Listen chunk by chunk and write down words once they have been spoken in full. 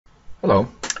Hello.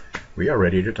 We are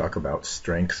ready to talk about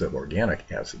strengths of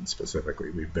organic acids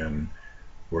specifically. We've been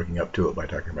working up to it by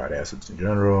talking about acids in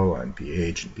general and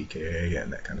pH and pKa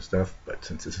and that kind of stuff, but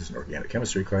since this is an organic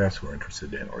chemistry class, we're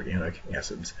interested in organic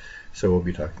acids. So we'll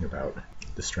be talking about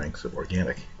the strengths of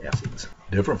organic acids.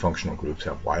 Different functional groups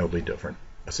have wildly different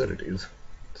acidities.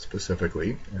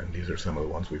 Specifically, and these are some of the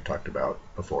ones we've talked about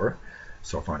before,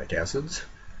 sulfonic acids,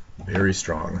 very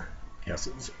strong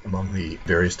acids. Among the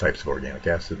various types of organic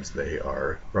acids, they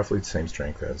are roughly the same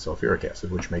strength as sulfuric acid,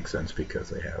 which makes sense because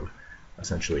they have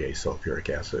essentially a sulfuric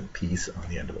acid piece on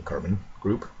the end of a carbon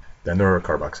group. Then there are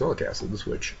carboxylic acids,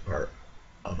 which are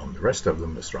among the rest of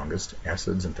them the strongest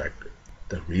acids. In fact,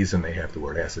 the reason they have the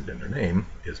word acid in their name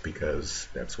is because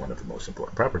that's one of the most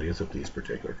important properties of these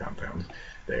particular compounds.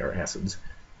 They are acids.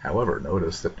 However,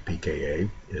 notice that the pKa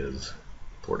is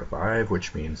 4 to 5,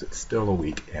 which means it's still a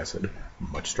weak acid,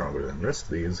 much stronger than the rest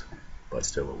of these, but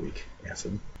still a weak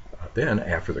acid. Then,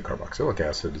 after the carboxylic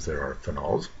acids, there are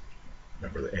phenols.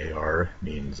 Remember, the Ar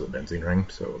means a benzene ring,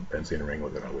 so a benzene ring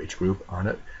with an OH group on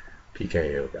it.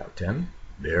 pKa of about 10,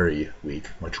 very weak,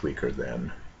 much weaker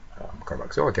than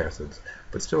carboxylic acids,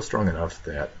 but still strong enough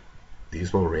that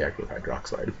these will react with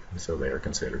hydroxide, so they are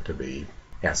considered to be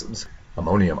acids.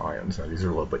 Ammonium ions, now these are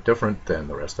a little bit different than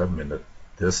the rest of them in that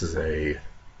this is a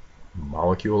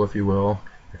molecule, if you will.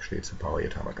 Actually, it's a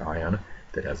polyatomic ion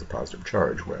that has a positive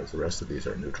charge, whereas the rest of these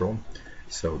are neutral.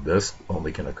 So this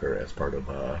only can occur as part of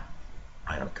a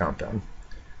ionic compound.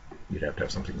 You'd have to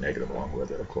have something negative along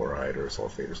with it, a chloride or a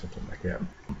sulfate or something like that.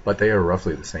 But they are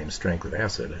roughly the same strength of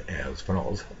acid as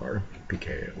phenols are,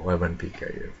 pKa of 11,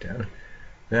 pKa of 10.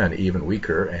 Then even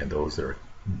weaker, and those that are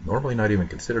normally not even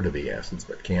considered to be acids,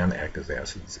 but can act as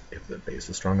acids if the base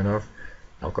is strong enough.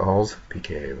 Alcohols,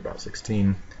 pKa of about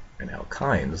 16, and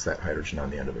alkynes, that hydrogen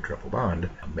on the end of a triple bond,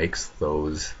 makes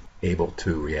those able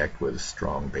to react with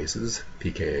strong bases,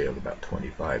 pKa of about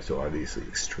 25, so obviously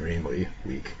extremely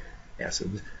weak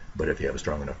acids. But if you have a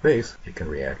strong enough base, it can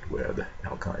react with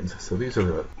alkynes. So these are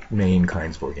the main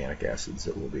kinds of organic acids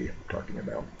that we'll be talking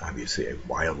about. Obviously a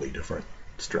wildly different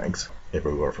strengths,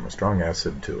 everywhere from a strong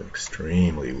acid to an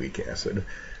extremely weak acid.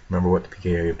 Remember what the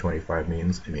pKa of 25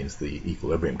 means? It means the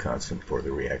equilibrium constant for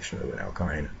the reaction of an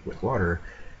alkyne with water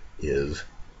is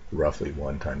roughly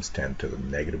 1 times 10 to the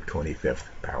negative 25th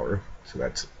power. So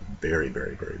that's very,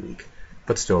 very, very weak,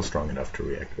 but still strong enough to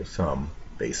react with some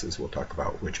bases. We'll talk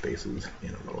about which bases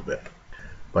in a little bit.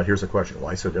 But here's a question.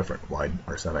 Why so different? Why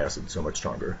are some acids so much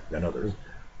stronger than others?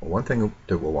 Well, one thing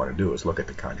that we'll want to do is look at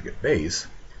the conjugate base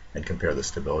and compare the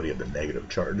stability of the negative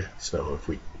charge. So if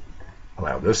we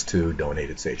allow this to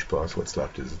donate its H+, what's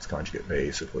left is its conjugate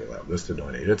base. If we allow this to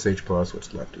donate its H+,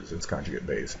 what's left is its conjugate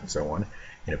base, and so on.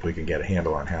 And if we can get a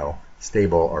handle on how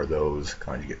stable are those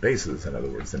conjugate bases, in other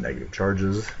words, the negative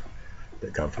charges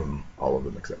that come from all of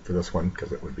them except for this one,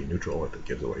 because it would be neutral if it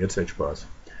gives away its H+. But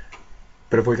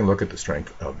if we can look at the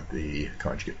strength of the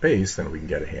conjugate base, then we can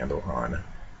get a handle on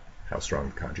how strong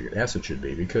the conjugate acid should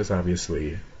be, because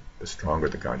obviously the stronger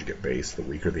the conjugate base, the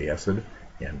weaker the acid,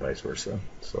 and vice versa.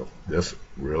 So this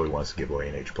really wants to give away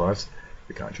an H+.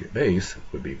 The conjugate base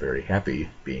would be very happy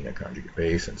being a conjugate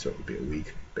base, and so it would be a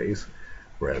weak base.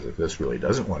 Whereas if this really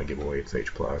doesn't want to give away its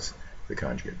H+, the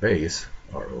conjugate base,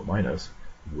 RO-,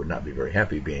 would not be very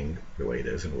happy being the way it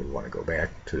is and would want to go back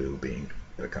to being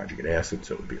a conjugate acid,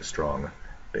 so it would be a strong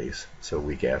base. So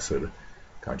weak acid,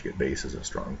 conjugate base is a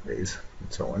strong base,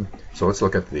 and so on. So let's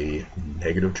look at the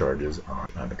negative charges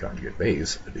on the conjugate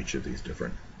base of each of these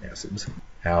different acids.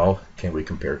 How can we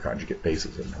compare conjugate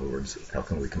bases? In other words, how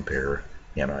can we compare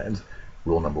anions?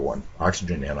 Rule number 1,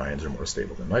 oxygen anions are more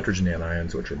stable than nitrogen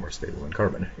anions, which are more stable than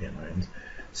carbon anions.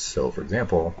 So for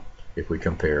example, if we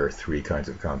compare 3 kinds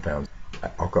of compounds,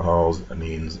 alcohols,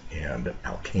 amines, and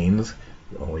alkanes,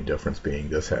 the only difference being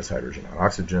this has hydrogen on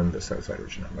oxygen, this has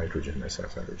hydrogen on nitrogen, this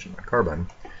has hydrogen on carbon.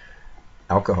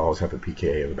 Alcohols have a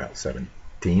pKa of about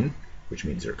 17, which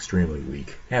means they're extremely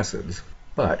weak acids,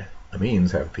 but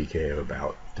amines have a pKa of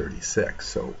about 36,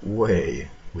 so way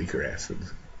weaker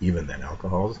acids even than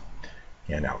alcohols.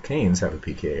 And alkanes have a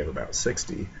pKa of about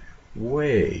 60,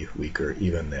 way weaker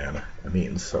even than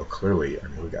amines. So clearly,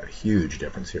 we've got a huge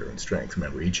difference here in strength.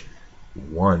 Remember, each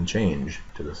one change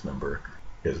to this number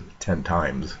is 10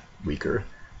 times weaker.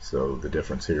 So the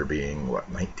difference here being, what,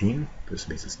 19? This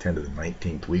means it's 10 to the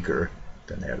 19th weaker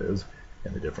than that is.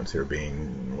 And the difference here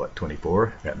being, what,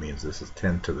 24? That means this is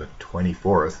 10 to the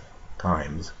 24th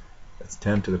times. That's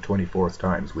 10 to the 24th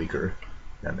times weaker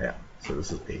than that. So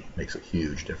this makes a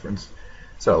huge difference.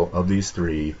 So of these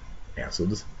 3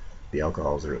 acids, the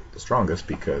alcohols are the strongest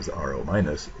because RO-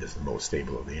 is the most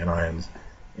stable of the anions,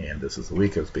 and this is the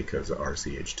weakest because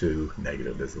RCH2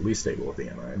 negative is the least stable of the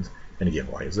anions. And again,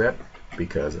 why is that?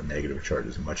 Because a negative charge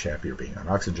is much happier being on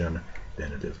oxygen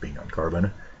than it is being on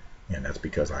carbon, and that's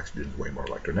because oxygen is way more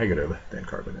electronegative than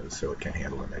carbon is, so it can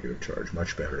handle a negative charge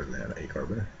much better than a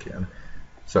carbon can.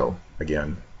 So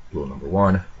again, rule number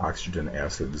one, oxygen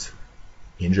acids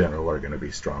in general are going to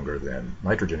be stronger than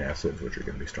nitrogen acids, which are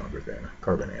going to be stronger than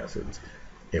carbon acids,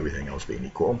 everything else being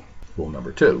equal. Rule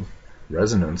number two,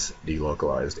 resonance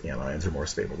delocalized anions are more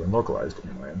stable than localized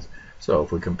anions. So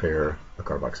if we compare a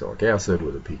carboxylic acid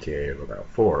with a pKa of about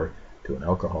 4 to an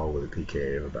alcohol with a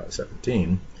pKa of about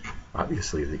 17,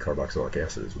 obviously the carboxylic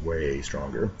acid is way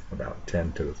stronger, about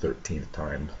 10 to the 13th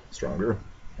time stronger.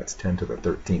 That's 10 to the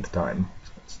 13th time,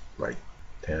 so it's like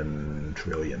 10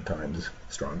 trillion times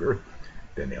stronger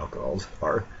than the alcohols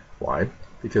are. Why?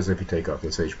 Because if you take off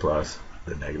this H+,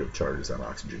 the negative charge is on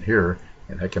oxygen here,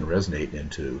 and that can resonate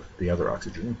into the other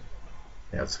oxygen,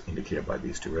 as indicated by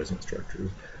these two resonance structures.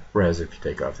 Whereas if you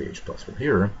take off the H+ from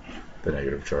here, the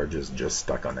negative charge is just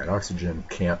stuck on that oxygen,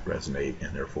 can't resonate,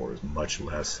 and therefore is much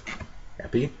less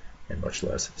happy and much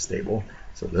less stable.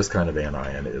 So this kind of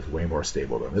anion is way more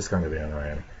stable than this kind of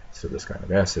anion, so this kind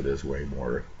of acid is way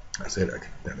more acidic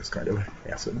than this kind of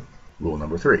acid. Rule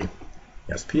number three,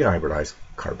 sp hybridized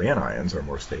carbanions are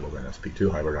more stable than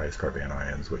sp2 hybridized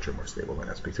carbanions, which are more stable than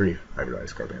sp3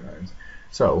 hybridized carbanions.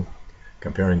 So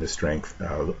comparing the strength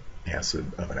of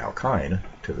acid of an alkyne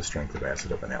to the strength of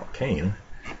acid of an alkane,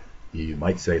 you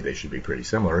might say they should be pretty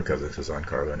similar because this is on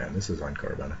carbon and this is on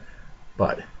carbon.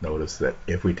 But notice that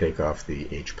if we take off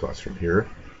the H+ from here,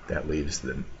 that leaves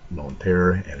the lone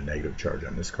pair and a negative charge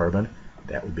on this carbon.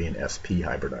 That would be an sp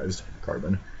hybridized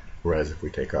carbon. Whereas if we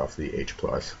take off the H+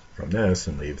 from this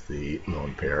and leave the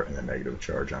lone pair and the negative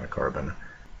charge on a carbon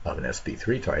of an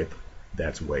sp3 type,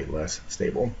 that's way less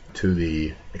stable, to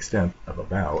the extent of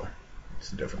about,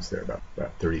 what's the difference there,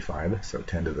 about 35, so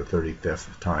 10 to the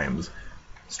 35th times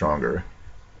stronger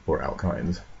for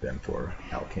alkynes than for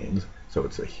alkanes. So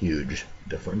it's a huge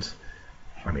difference.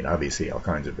 I mean, obviously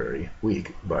alkynes are very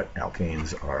weak, but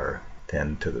alkanes are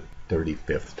 10 to the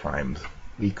 35th times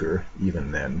weaker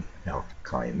even than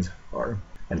alkynes are.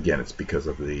 And again, it's because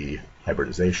of the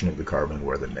hybridization of the carbon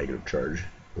where the negative charge,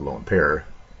 the lone pair,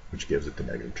 which gives it the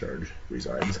negative charge,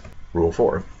 resides. Rule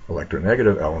 4.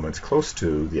 Electronegative elements close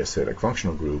to the acidic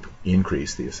functional group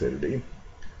increase the acidity.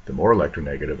 The more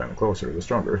electronegative and closer, the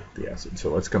stronger the acid. So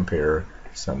let's compare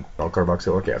some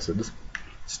carboxylic acids.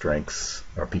 Strengths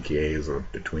are pKa's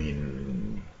of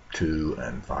between 2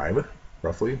 and 5,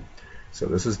 roughly. So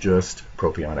this is just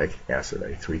propionic acid,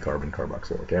 a 3-carbon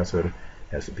carboxylic acid,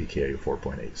 has a pKa of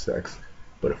 4.86.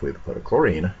 But if we put a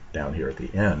chlorine down here at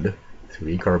the end,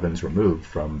 3 carbons removed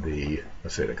from the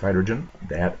acidic hydrogen,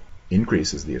 that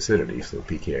increases the acidity, so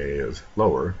the pKa is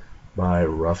lower by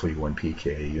roughly 1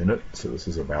 pKa unit. So this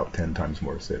is about 10 times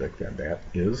more acidic than that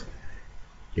is.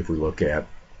 If we look at,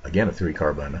 again, a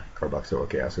 3-carbon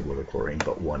carboxylic acid with a chlorine,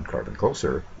 but 1 carbon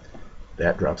closer,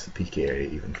 that drops the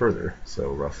pKa even further, so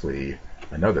roughly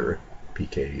another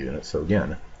pKa unit. So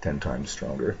again, 10 times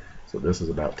stronger. So this is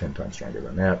about 10 times stronger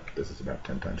than that. This is about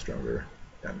 10 times stronger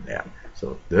than that.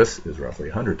 So this is roughly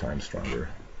 100 times stronger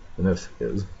than this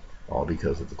is, all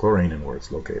because of the chlorine and where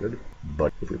it's located.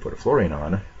 But if we put a fluorine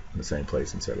on in the same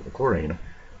place instead of the chlorine,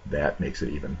 that makes it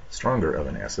even stronger of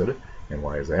an acid. And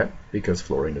why is that? Because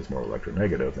fluorine is more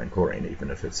electronegative than chlorine, even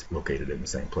if it's located in the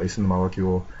same place in the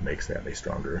molecule, makes that a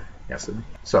stronger acid.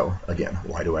 So again,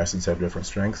 why do acids have different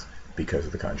strengths? Because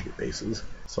of the conjugate bases.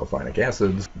 Sulfonic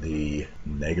acids, the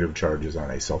negative charges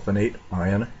on a sulfonate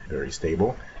ion, very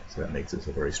stable, so that makes this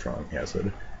a very strong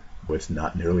acid. But it's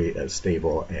not nearly as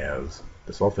stable as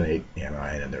the sulfonate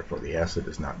anion, and therefore the acid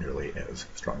is not nearly as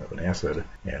strong of an acid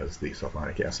as the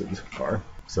sulfonic acids are.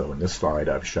 So in this slide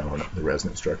I've shown the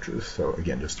resonance structures. So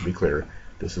again, just to be clear,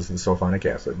 this is the sulfonic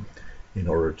acid. In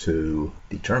order to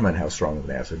determine how strong of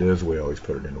an acid is, we always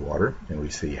put it into water, and we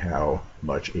see how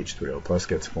much H3O plus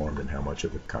gets formed and how much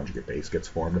of the conjugate base gets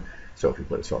formed. So if you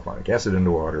put a sulfonic acid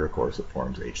into water, of course it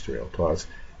forms H3O plus,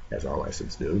 as all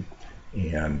acids do.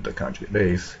 And the conjugate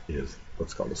base is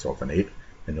what's called a sulfonate.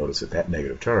 And notice that that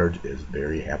negative charge is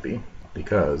very happy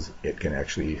because it can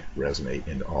actually resonate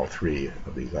into all 3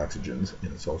 of these oxygens in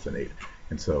the sulfonate.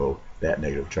 And so that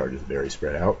negative charge is very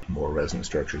spread out. The more resonance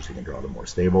structures you can draw, the more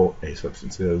stable a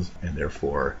substance is, and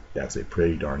therefore that's a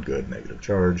pretty darn good negative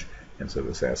charge. And so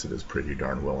this acid is pretty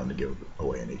darn willing to give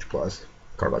away an H+.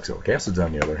 Carboxylic acids,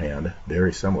 on the other hand,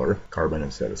 very similar, carbon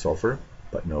instead of sulfur.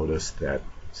 But notice that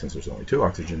since there's only 2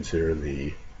 oxygens here,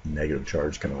 the negative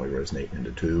charge can only resonate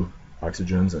into 2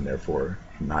 oxygens and therefore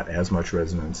not as much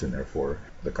resonance, and therefore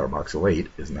the carboxylate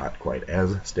is not quite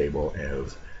as stable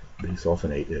as the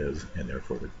sulfonate is, and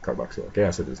therefore the carboxylic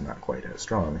acid is not quite as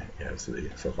strong as the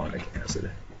sulfonic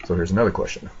acid. So here's another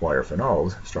question. Why are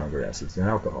phenols stronger acids than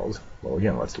alcohols? Well,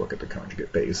 again, let's look at the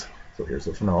conjugate base. So here's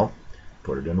the phenol.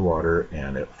 Put it into water,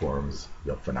 and it forms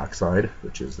the phenoxide,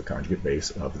 which is the conjugate base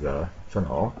of the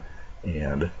phenol.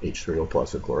 And H3O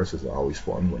plus, of course, is always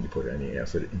formed when you put any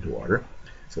acid into water.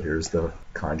 So here's the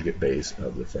conjugate base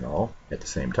of the phenol. At the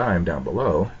same time, down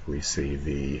below, we see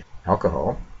the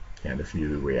alcohol. And if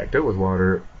you react it with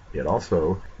water, it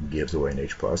also gives away an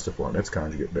H plus to form its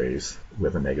conjugate base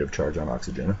with a negative charge on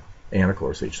oxygen. And of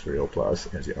course, H3O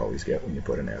plus, as you always get when you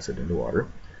put an acid into water.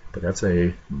 But that's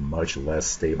a much less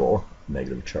stable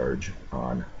negative charge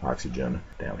on oxygen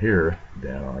down here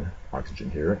than on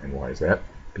oxygen here. And why is that?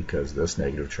 Because this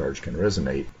negative charge can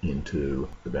resonate into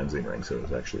the benzene ring. So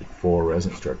there's actually 4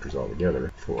 resonance structures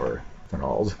altogether for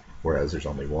phenols, whereas there's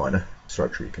only one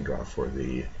structure you can draw for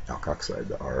the alkoxide,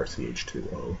 the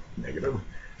RCH2O negative.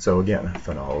 So again,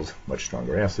 phenols, much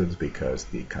stronger acids because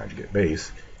the conjugate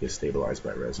base is stabilized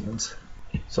by resonance.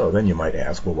 So then you might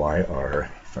ask, well, why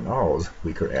are phenols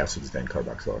weaker acids than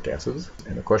carboxylic acids?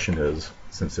 And the question is,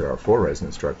 since there are 4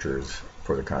 resonance structures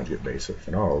for the conjugate base of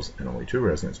phenols and only 2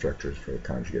 resonance structures for the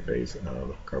conjugate base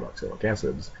of carboxylic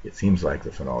acids, it seems like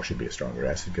the phenol should be a stronger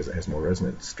acid because it has more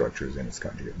resonance structures in its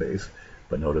conjugate base.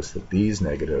 But notice that these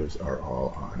negatives are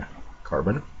all on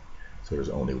carbon. So there's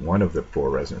only one of the 4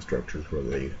 resonance structures where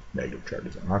the negative charge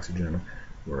is on oxygen,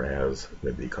 whereas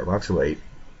with the carboxylate,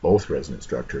 both resonance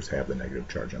structures have the negative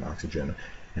charge on oxygen,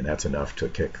 and that's enough to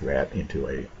kick that into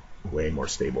a way more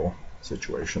stable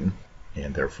situation.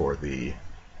 And therefore the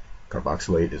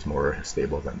carboxylate is more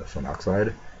stable than the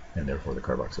phenoxide, and therefore the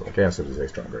carboxylic acid is a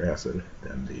stronger acid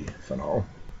than the phenol.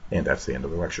 And that's the end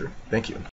of the lecture. Thank you.